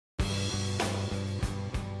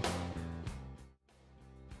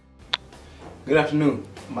Good afternoon.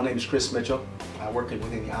 My name is Chris Mitchell. I work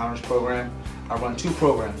within the honors program. I run two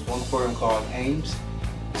programs. One program called AIMS.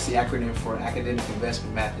 It's the acronym for Academic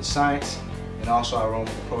Investment, Math, and Science. And also I run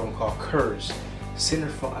a program called CURS, Center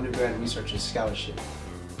for Undergraduate Research and Scholarship.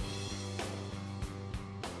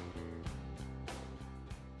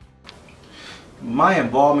 My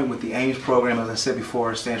involvement with the AIMS program, as I said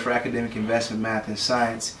before, stands for Academic Investment, Math, and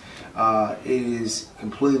Science. It is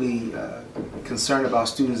completely concerned about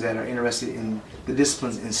students that are interested in the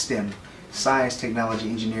disciplines in STEM: science, technology,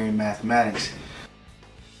 engineering, mathematics.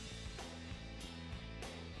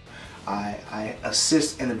 I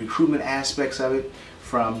assist in the recruitment aspects of it,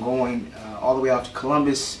 from going all the way out to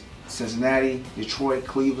Columbus, Cincinnati, Detroit,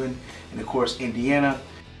 Cleveland, and of course Indiana.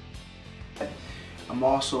 I'm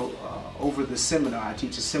also over the seminar. I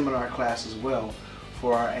teach a seminar class as well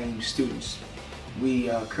for our AIMS students. We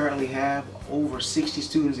currently have over 60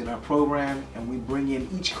 students in our program, and we bring in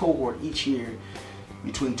each cohort each year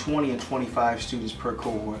between 20 and 25 students per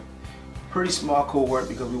cohort. Pretty small cohort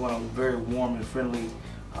because we want a very warm and friendly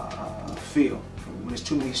feel. When there's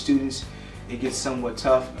too many students, it gets somewhat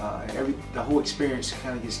tough. The whole experience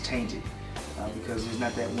kind of gets tainted because there's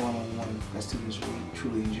not that one-on-one that students really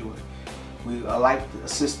truly enjoy. I like to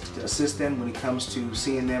assist them when it comes to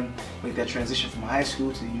seeing them make that transition from high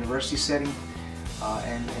school to the university setting,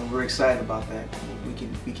 and we're excited about that.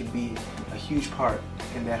 We can be a huge part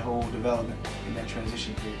in that whole development, in that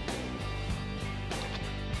transition period.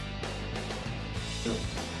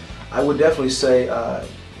 I would definitely say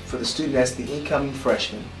for the student that's the incoming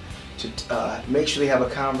freshman to make sure they have a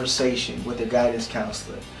conversation with their guidance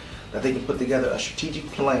counselor, that they can put together a strategic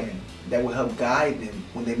plan that will help guide them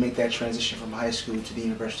when they make that transition from high school to the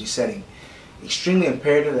university setting. Extremely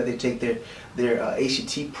imperative that they take their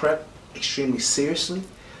ACT prep extremely seriously,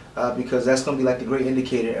 because that's going to be like the great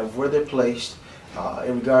indicator of where they're placed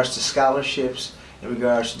in regards to scholarships, in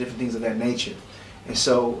regards to different things of that nature. And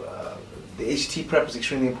so the ACT prep is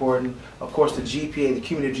extremely important. Of course, the GPA, the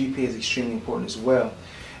cumulative GPA, is extremely important as well.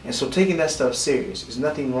 And so taking that stuff serious, there's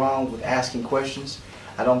nothing wrong with asking questions.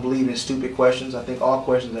 I don't believe in stupid questions. I think all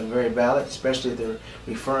questions are very valid, especially if they're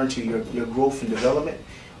referring to your growth and development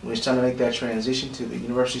when it's time to make that transition to the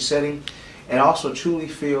university setting. And also truly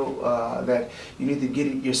feel that you need to get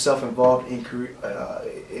yourself involved in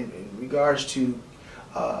regards to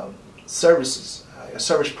services, a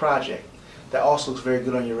service project that also looks very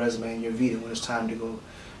good on your resume and your vita when it's time to go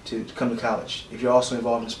to come to college. If you're also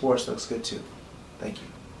involved in sports, that looks good too. Thank you.